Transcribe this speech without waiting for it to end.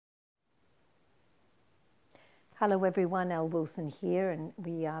Hello everyone, Elle Wilson here, and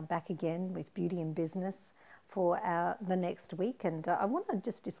we are back again with Beauty and Business for the next week. And I want to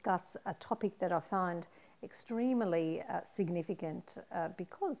just discuss a topic that I find extremely significant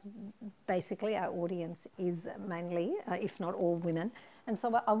because basically our audience is mainly, if not all, women. And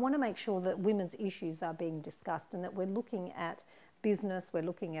so I want to make sure that women's issues are being discussed and that we're looking at business, we're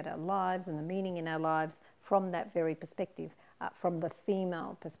looking at our lives and the meaning in our lives from that very perspective, from the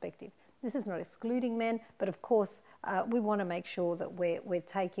female perspective. This is not excluding men, but of course we want to make sure that we're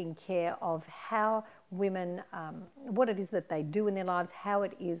taking care of how women, what it is that they do in their lives, how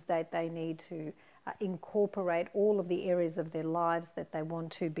it is that they need to incorporate all of the areas of their lives that they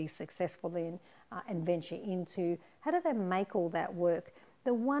want to be successful in and venture into. How do they make all that work?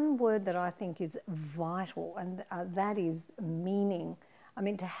 The one word that I think is vital, and that is meaning. I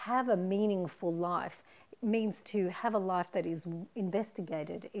mean, to have a meaningful life means to have a life that is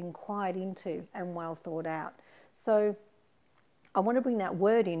investigated, inquired into, and well thought out. So I want to bring that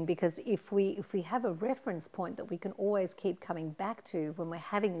word in because if we have a reference point that we can always keep coming back to when we're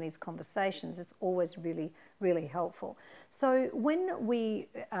having these conversations, it's always really, really helpful. So when we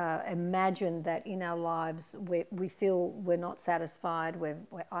imagine that in our lives we feel we're not satisfied, we're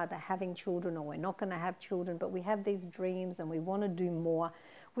either having children or we're not going to have children, but we have these dreams and we want to do more,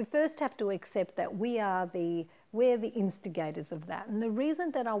 we first have to accept that we're the instigators of that. And the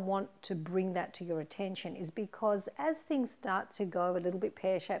reason that I want to bring that to your attention is because as things start to go a little bit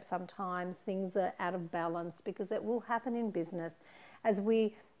pear-shaped sometimes, things are out of balance, because it will happen in business, as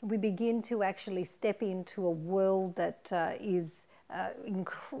we begin to actually step into a world that is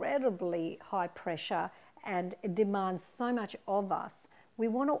incredibly high pressure and it demands so much of us. We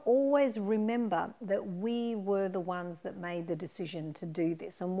want to always remember that we were the ones that made the decision to do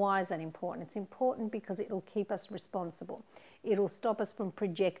this. And why is that important? It's important because it'll keep us responsible. It'll stop us from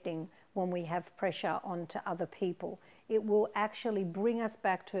projecting when we have pressure onto other people. It will actually bring us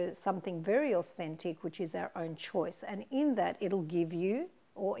back to something very authentic, which is our own choice. And in that, it'll give you,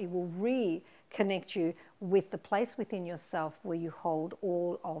 or it will reconnect you with the place within yourself where you hold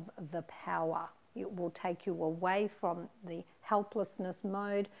all of the power. It will take you away from the helplessness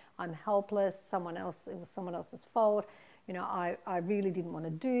mode. I'm helpless, it was someone else's fault. You know, I really didn't want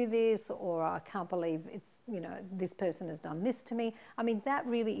to do this, or I can't believe this person has done this to me. I mean, that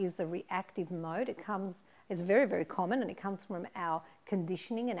really is the reactive mode. It's very, very common, and it comes from our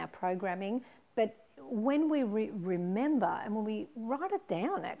conditioning and our programming. But when we remember and when we write it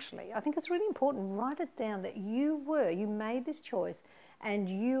down, actually, I think it's really important, write it down that you made this choice and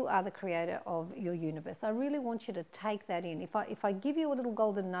you are the creator of your universe. I really want you to take that in. If I give you a little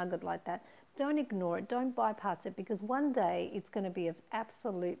golden nugget like that, don't ignore it, don't bypass it, because one day it's going to be of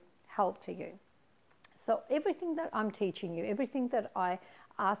absolute help to you. So everything that I'm teaching you, everything that I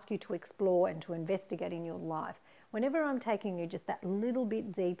ask you to explore and to investigate in your life, whenever I'm taking you just that little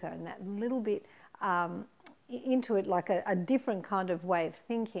bit deeper and that little bit into it, like a different kind of way of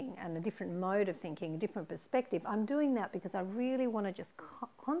thinking and a different mode of thinking, a different perspective, I'm doing that because I really want to just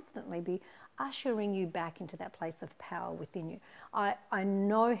constantly be ushering you back into that place of power within you. I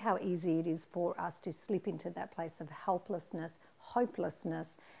know how easy it is for us to slip into that place of helplessness,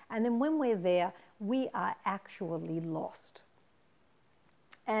 hopelessness, and then when we're there, we are actually lost.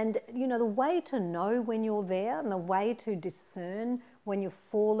 And the way to know when you're there and the way to discern when you've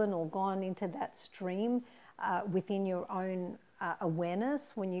fallen or gone into that stream within your own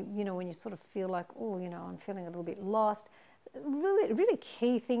awareness, when you sort of feel like, I'm feeling a little bit lost. Really, really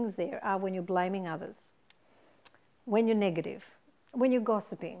key things there are when you're blaming others, when you're negative, when you're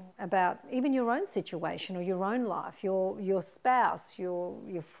gossiping about even your own situation or your own life, your spouse,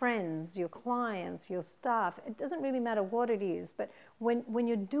 your friends, your clients, your staff. It doesn't really matter what it is, but when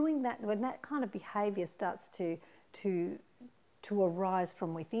you're doing that, when that kind of behavior starts to arise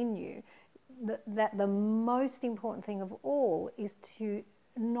from within you, that the most important thing of all is to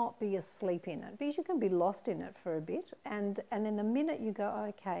not be asleep in it, because you can be lost in it for a bit, and then the minute you go,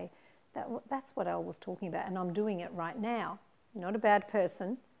 okay, that's what Elle was talking about, and I'm doing it right now. You're not a bad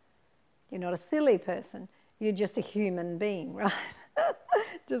person, you're not a silly person, you're just a human being, right?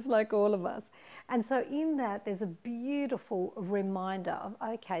 Just like all of us. And so in that, there's a beautiful reminder of,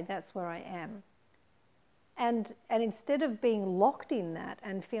 okay, that's where I am. And instead of being locked in that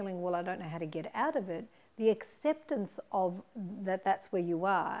and feeling, well, I don't know how to get out of it, the acceptance of that's where you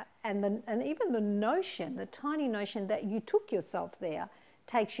are, and even the notion, the tiny notion that you took yourself there,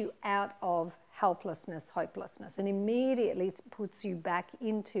 takes you out of helplessness, hopelessness, and immediately it puts you back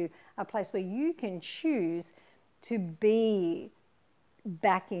into a place where you can choose to be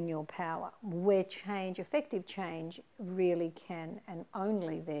back in your power, where change, effective change, really can, and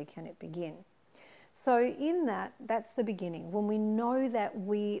only there can it begin. So in that, that's the beginning. When we know that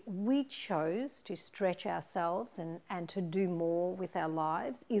we chose to stretch ourselves and to do more with our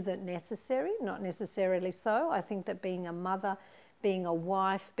lives. Is it necessary? Not necessarily so. I think that being a mother, being a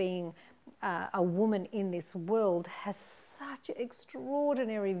wife, being a woman in this world has such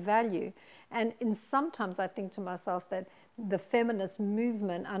extraordinary value. And sometimes I think to myself that the feminist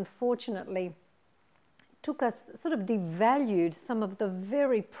movement, unfortunately, took us, sort of devalued some of the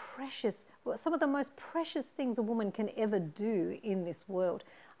very precious, some of the most precious things a woman can ever do in this world.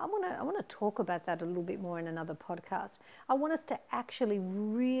 I want to talk about that a little bit more in another podcast. I want us to actually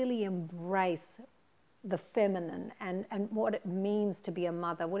really embrace the feminine and what it means to be a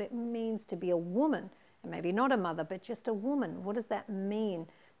mother, what it means to be a woman, and maybe not a mother, but just a woman. What does that mean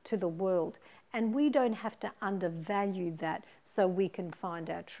to the world? And we don't have to undervalue that so we can find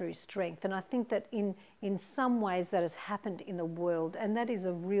our true strength. And I think that in some ways that has happened in the world, and that is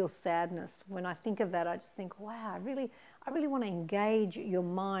a real sadness. When I think of that, I just think, wow, I really want to engage your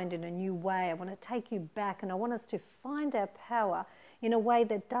mind in a new way. I want to take you back, and I want us to find our power in a way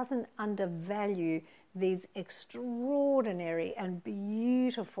that doesn't undervalue these extraordinary and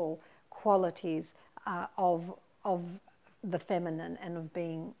beautiful qualities of the feminine and of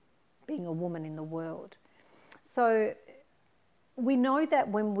being a woman in the world. So we know that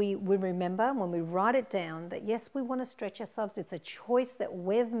when we remember, when we write it down, that yes, we want to stretch ourselves. It's a choice that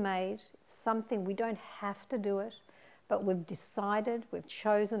we've made. It's something, we don't have to do it, but we've decided, we've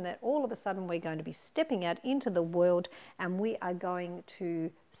chosen that all of a sudden we're going to be stepping out into the world and we are going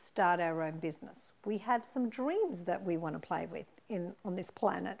to start our own business. We have some dreams that we want to play with on this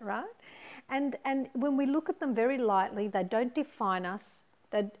planet, right? And when we look at them very lightly, they don't define us.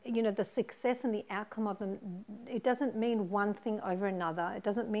 That, you know, the success and the outcome of them, it doesn't mean one thing over another. It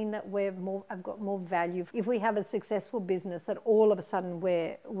doesn't mean that I've got more value. If we have a successful business, that all of a sudden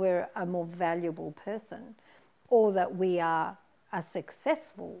we're a more valuable person, or that we are a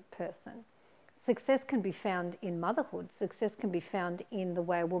successful person. Success can be found in motherhood. Success can be found in the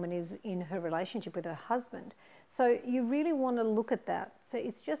way a woman is in her relationship with her husband. So you really want to look at that. So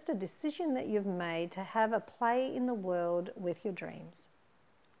it's just a decision that you've made to have a play in the world with your dreams.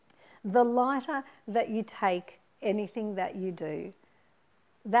 The lighter that you take anything that you do,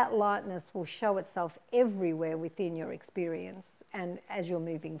 that lightness will show itself everywhere within your experience and as you're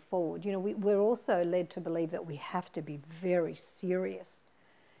moving forward. You know, we're also led to believe that we have to be very serious.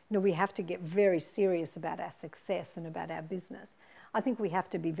 You know, we have to get very serious about our success and about our business. I think we have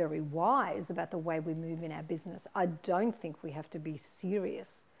to be very wise about the way we move in our business. I don't think we have to be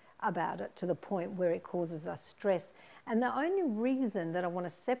serious about it to the point where it causes us stress. And the only reason that I want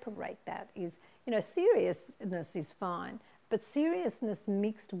to separate that is, you know, seriousness is fine, but seriousness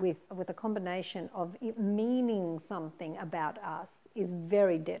mixed with a combination of it meaning something about us is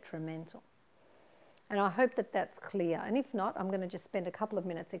very detrimental. And I hope that that's clear. And if not, I'm going to just spend a couple of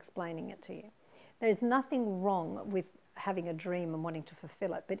minutes explaining it to you. There is nothing wrong with having a dream and wanting to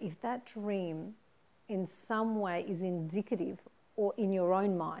fulfill it. But if that dream in some way is indicative or in your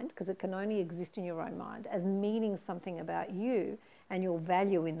own mind, because it can only exist in your own mind, as meaning something about you and your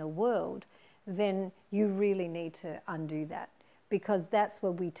value in the world, then you really need to undo that, because that's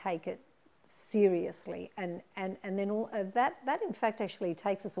where we take it seriously. And then all that in fact actually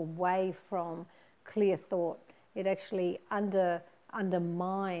takes us away from clear thought. It actually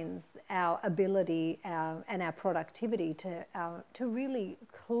undermines our ability and our productivity to really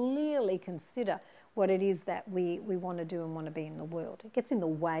clearly consider what it is that we want to do and want to be in the world. It gets in the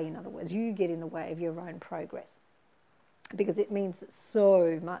way, in other words. You get in the way of your own progress because it means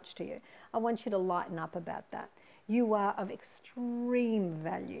so much to you. I want you to lighten up about that. You are of extreme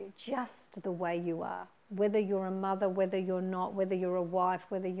value, just the way you are. Whether you're a mother, whether you're not, whether you're a wife,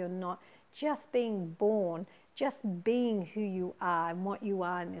 whether you're not, just being born, just being who you are and what you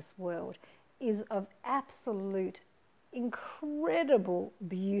are in this world is of absolute, incredible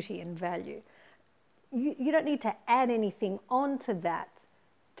beauty and value. You don't need to add anything onto that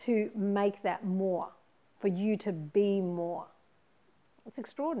to make that more, for you to be more. It's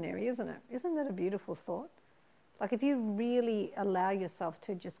extraordinary, isn't it? Isn't that a beautiful thought? Like if you really allow yourself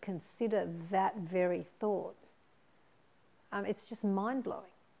to just consider that very thought, it's just mind-blowing.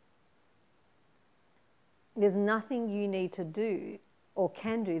 There's nothing you need to do or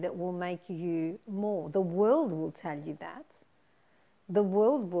can do that will make you more. The world will tell you that. The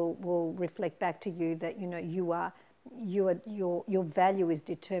world will reflect back to you that, you know, your value is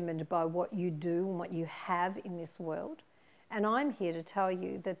determined by what you do and what you have in this world. And I'm here to tell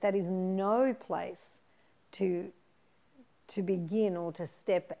you that that is no place to begin or to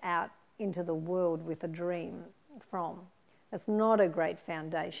step out into the world with a dream from. It's not a great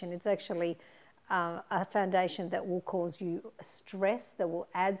foundation. It's actually a foundation that will cause you stress, that will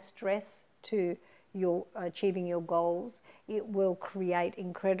add stress to your achieving your goals. It will create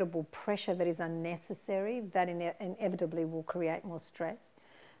incredible pressure that is unnecessary, that inevitably will create more stress.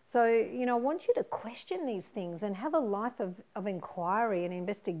 So, I want you to question these things and have a life of inquiry and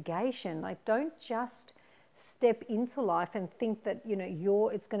investigation. Like, don't just step into life and think that,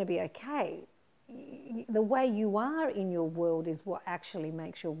 it's going to be okay. The way you are in your world is what actually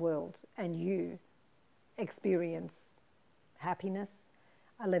makes your world and you experience happiness,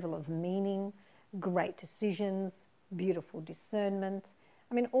 a level of meaning, great decisions, beautiful discernment.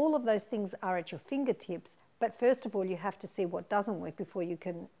 I mean, all of those things are at your fingertips, but first of all, you have to see what doesn't work before you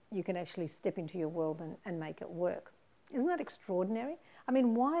can actually step into your world and make it work. Isn't that extraordinary? I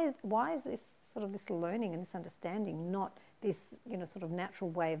mean, why is this sort of this learning and this understanding not this, sort of natural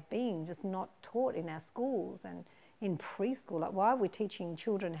way of being, just not taught in our schools and in preschool? Like, why are we teaching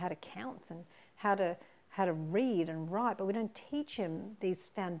children how to count and how to read and write, but we don't teach them these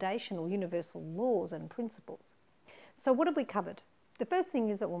foundational universal laws and principles? So what have we covered? The first thing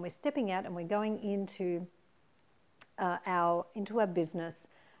is that when we're stepping out and we're going into our business,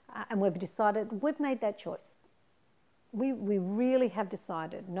 and we've decided, we've made that choice. We really have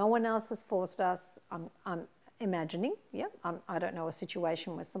decided. No one else has forced us. I'm imagining, I don't know a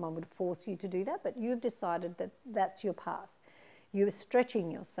situation where someone would force you to do that, but you've decided that that's your path. You're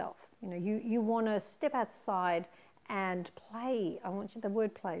stretching yourself. You want to step outside and play. The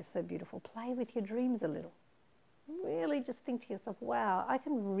word play is so beautiful. Play with your dreams a little. Really just think to yourself, wow, I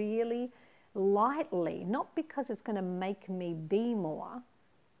can really lightly, not because it's going to make me be more,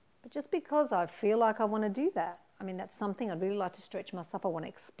 but just because I feel like I want to do that. I mean, that's something I'd really like to stretch myself. I want to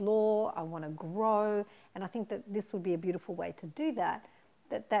explore, I want to grow, and I think that this would be a beautiful way to do that.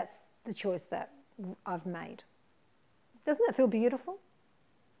 That's the choice that I've made. Doesn't that feel beautiful?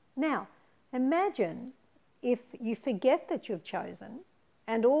 Now, imagine if you forget that you've chosen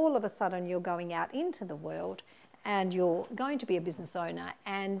and all of a sudden you're going out into the world and you're going to be a business owner,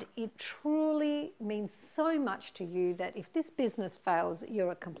 and it truly means so much to you that if this business fails,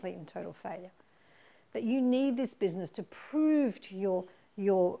 you're a complete and total failure. That you need this business to prove to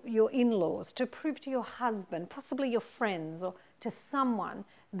your in-laws, to prove to your husband, possibly your friends, or to someone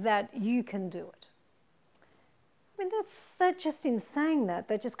that you can do it. I mean, that just in saying that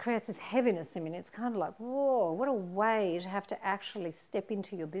just creates this heaviness. I mean, it's kind of like, whoa, what a way to have to actually step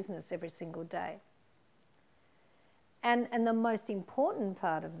into your business every single day. And the most important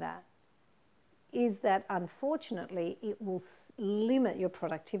part of that is that, unfortunately, it will limit your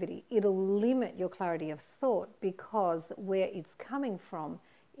productivity. It'll limit your clarity of thought, because where it's coming from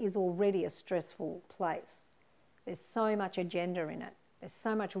is already a stressful place. There's so much agenda in it. There's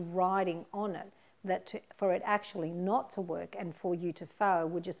so much riding on it that for it actually not to work and for you to fail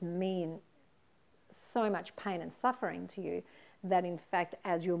would just mean so much pain and suffering to you that, in fact,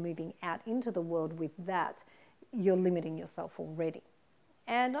 as you're moving out into the world with that, you're limiting yourself already.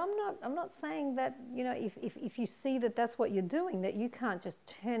 And I'm not saying that, if you see that that's what you're doing, that you can't just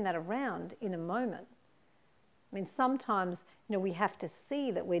turn that around in a moment. I mean, sometimes, we have to see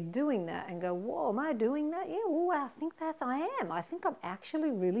that we're doing that and go, whoa, am I doing that? Yeah, well, I think I am. I think I'm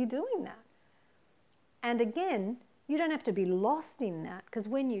actually really doing that. And again, you don't have to be lost in that, because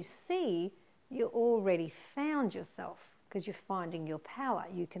when you see, you already found yourself, because you're finding your power.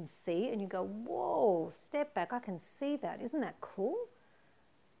 You can see and you go, whoa, step back, I can see that. Isn't that cool?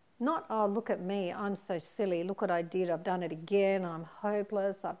 Not, oh, look at me, I'm so silly, look what I did, I've done it again, I'm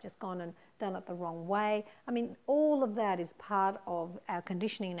hopeless, I've just gone and done it the wrong way. I mean, all of that is part of our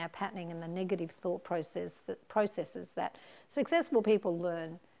conditioning and our patterning and the negative thought processes that successful people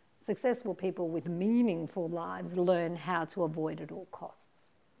learn. Successful people with meaningful lives learn how to avoid at all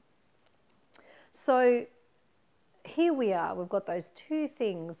costs. So here we are, we've got those two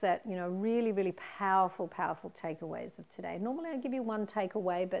things that, really, really powerful takeaways of today. Normally I give you one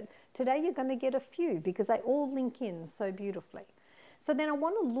takeaway, but today you're going to get a few because they all link in so beautifully. So then I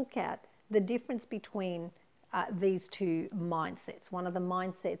want to look at the difference between these two mindsets. One of the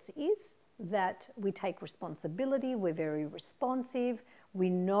mindsets is that we take responsibility, we're very responsive, we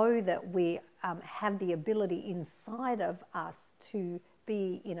know that we have the ability inside of us to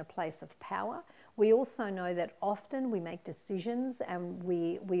be in a place of power. We also know that often we make decisions, and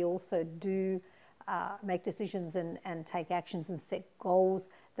we also do make decisions and take actions and set goals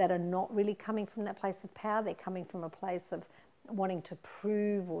that are not really coming from that place of power. They're coming from a place of wanting to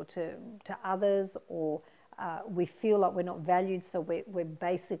prove or to others, or we feel like we're not valued, so we're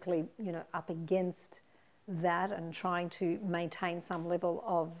basically up against that and trying to maintain some level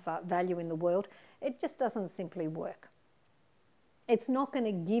of value in the world. It just doesn't simply work. It's not going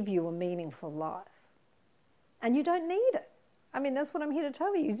to give you a meaningful life. And you don't need it. I mean, that's what I'm here to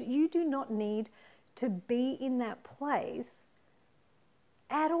tell you. Is you do not need to be in that place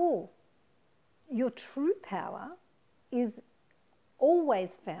at all. Your true power is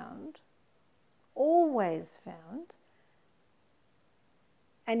always found,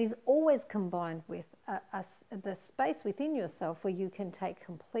 and is always combined with the space within yourself where you can take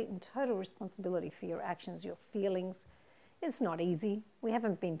complete and total responsibility for your actions, your feelings. It's not easy. We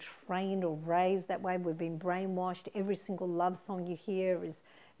haven't been trained or raised that way. We've been brainwashed. Every single love song you hear is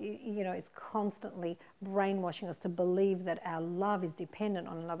constantly brainwashing us to believe that our love is dependent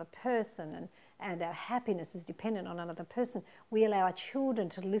on another person, and our happiness is dependent on another person. We allow our children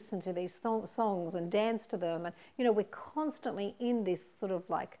to listen to these songs and dance to them. And, we're constantly in this sort of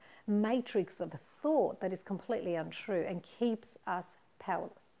like matrix of thought that is completely untrue and keeps us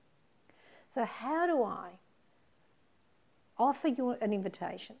powerless. So how do I offer you an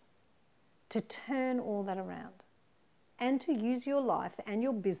invitation to turn all that around and to use your life and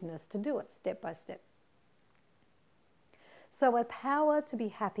your business to do it step by step? So a power to be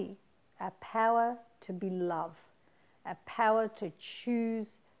happy, a power to be love, a power to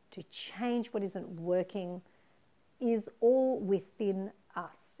choose, to change what isn't working is all within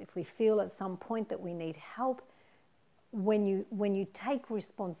us. If we feel at some point that we need help, when you take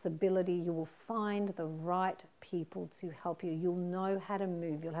responsibility, you will find the right people to help you. You'll know how to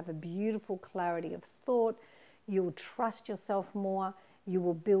move. You'll have a beautiful clarity of thought. You'll trust yourself more. You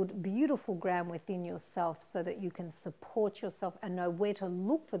will build beautiful ground within yourself so that you can support yourself and know where to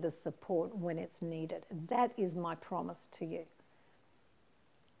look for the support when it's needed. That is my promise to you.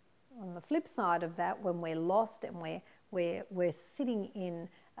 On the flip side of that, when we're lost and we're sitting in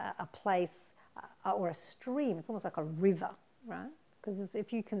a place or a stream, it's almost like a river, right? Because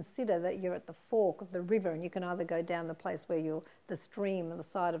if you consider that you're at the fork of the river, and you can either go down the place where you're the stream on the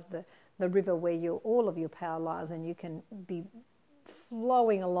side of the river where all of your power lies, and you can be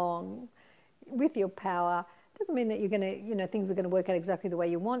flowing along with your power. Doesn't mean that you're going to, things are going to work out exactly the way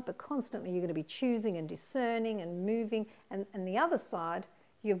you want, but constantly you're going to be choosing and discerning and moving. And the other side,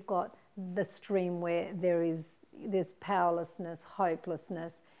 you've got the stream where there's powerlessness,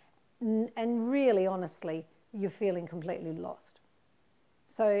 hopelessness, and really, honestly, you're feeling completely lost.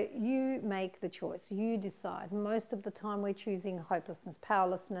 So you make the choice. You decide. Most of the time we're choosing hopelessness,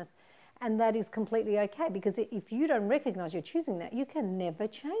 powerlessness, and that is completely okay, because if you don't recognize you're choosing that, you can never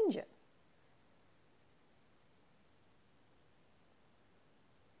change it.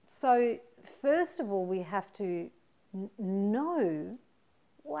 So first of all, we have to know,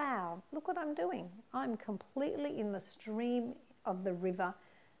 wow, look what I'm doing. I'm completely in the stream of the river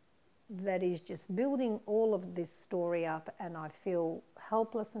that is just building all of this story up, and I feel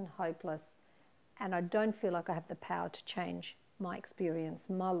helpless and hopeless, and I don't feel like I have the power to change my experience,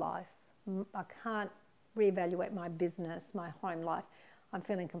 my life. I can't reevaluate my business, my home life. I'm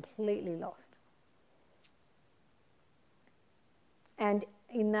feeling completely lost. And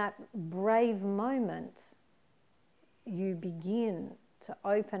in that brave moment, you begin to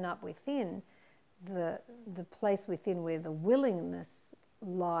open up within the place within where the willingness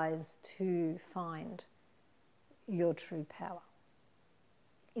lies to find your true power.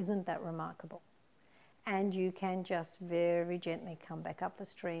 Isn't that remarkable? And you can just very gently come back up the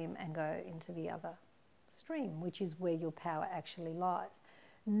stream and go into the other stream, which is where your power actually lies.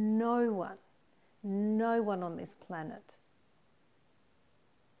 No one on this planet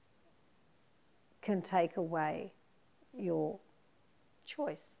can take away your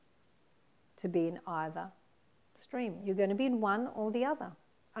choice to be in either stream. You're going to be in one or the other.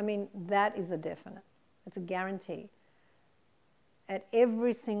 I mean, that is a definite. It's a guarantee. At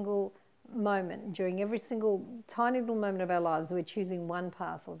every single moment, during every single tiny little moment of our lives, we're choosing one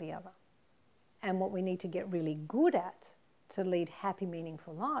path or the other. And what we need to get really good at to lead happy,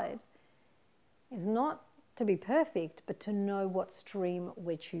 meaningful lives is not to be perfect, but to know what stream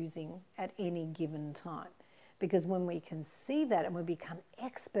we're choosing at any given time. Because when we can see that and we become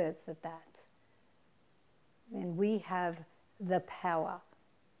experts at that, then we have the power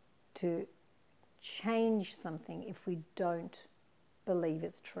to change something if we don't believe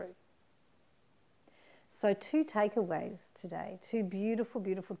it's true. So 2 takeaways today, 2 beautiful,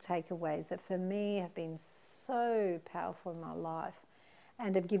 beautiful takeaways that for me have been so powerful in my life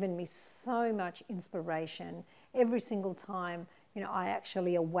and have given me so much inspiration every single time, I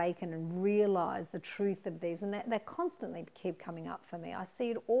actually awaken and realize the truth of these, and they constantly keep coming up for me. I see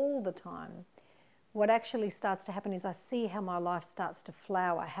it all the time. What actually starts to happen is I see how my life starts to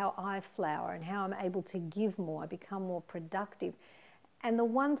flower, how I flower, and how I'm able to give more, I become more productive. And the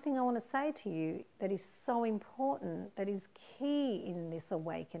one thing I want to say to you that is so important, that is key in this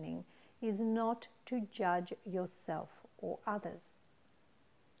awakening, is not to judge yourself or others.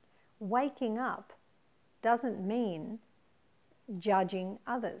 Waking up doesn't mean judging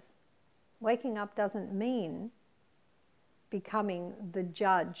others. Waking up doesn't mean becoming the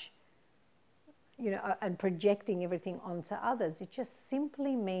judge, and projecting everything onto others. It just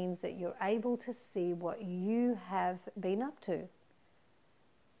simply means that you're able to see what you have been up to.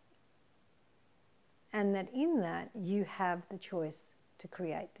 And that in that, you have the choice to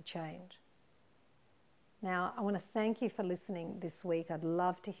create the change. Now, I want to thank you for listening this week. I'd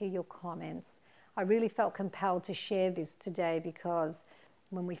love to hear your comments. I really felt compelled to share this today because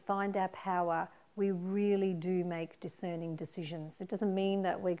when we find our power, we really do make discerning decisions. It doesn't mean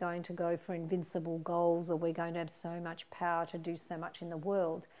that we're going to go for invincible goals or we're going to have so much power to do so much in the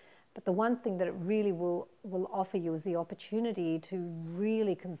world. But the one thing that it really will offer you is the opportunity to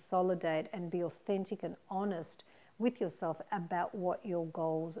really consolidate and be authentic and honest with yourself about what your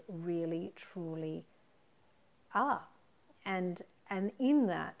goals really, truly are. And in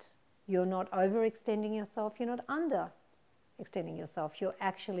that, you're not overextending yourself, you're not underextending yourself. You're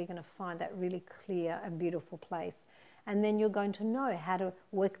actually going to find that really clear and beautiful place. And then you're going to know how to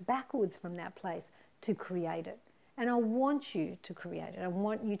work backwards from that place to create it. And I want you to create it. I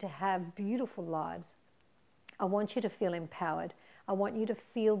want you to have beautiful lives. I want you to feel empowered. I want you to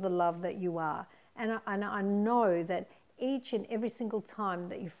feel the love that you are. And I know that each and every single time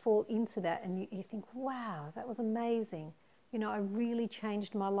that you fall into that and you think, wow, that was amazing. I really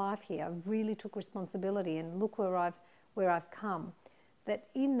changed my life here. I really took responsibility and look where I've come. That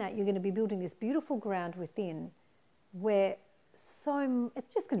in that you're going to be building this beautiful ground within where it's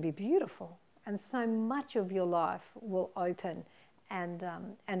just going to be beautiful. And so much of your life will open and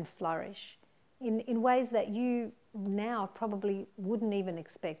flourish in ways that you now probably wouldn't even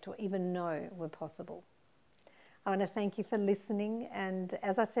expect or even know were possible. I want to thank you for listening. And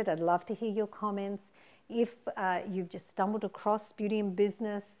as I said, I'd love to hear your comments. If you've just stumbled across Beauty in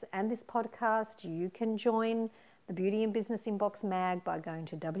Business and this podcast, you can join the Beauty in Business Inbox Mag by going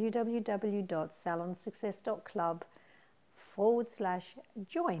to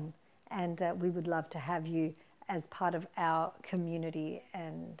www.salonsuccess.club/join. And we would love to have you as part of our community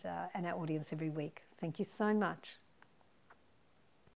and our audience every week. Thank you so much.